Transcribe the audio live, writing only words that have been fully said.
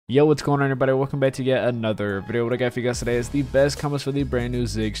Yo, what's going on everybody? Welcome back to yet another video. What I got for you guys today is the best combos for the brand new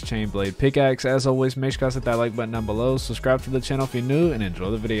ZYG'S Chainblade Pickaxe. As always, make sure you guys hit that like button down below, subscribe to the channel if you're new, and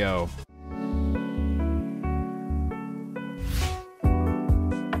enjoy the video.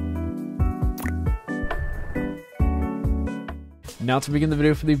 Now to begin the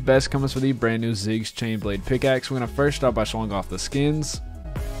video for the best combos for the brand new ZYG'S Chainblade Pickaxe, we're going to first start by showing off the skins.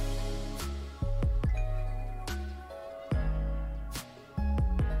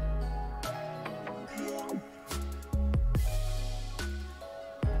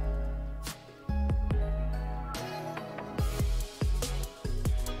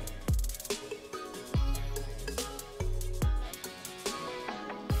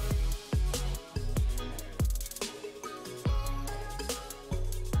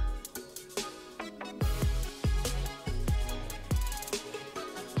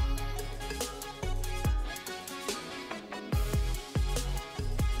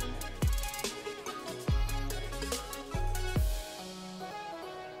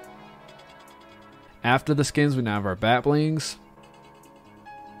 After the skins, we now have our backblings.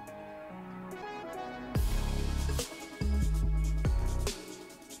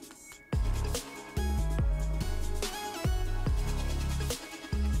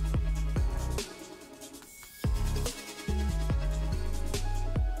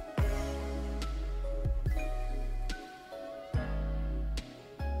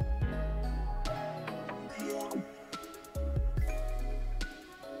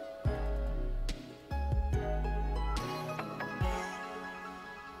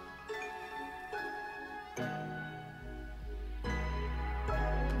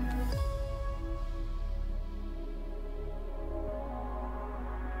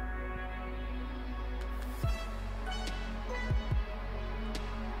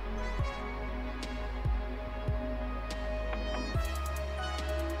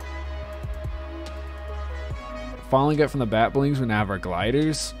 Following up from the backblings, we now have our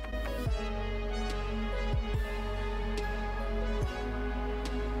gliders.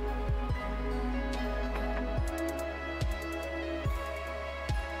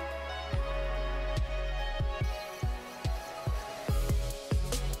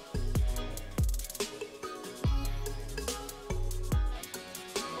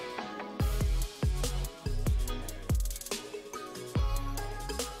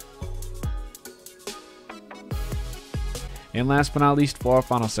 And last but not least, for our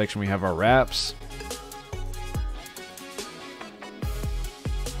final section, we have our wraps.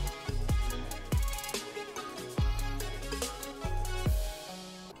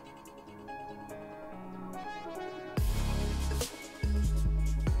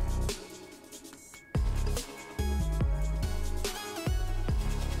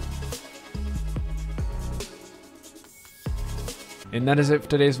 And that is it for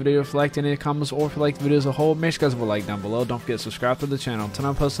today's video. If you liked any comments or if you liked the video as a whole, make sure you guys will like down below. Don't forget to subscribe to the channel, turn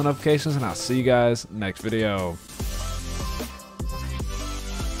on post notifications, and I'll see you guys next video.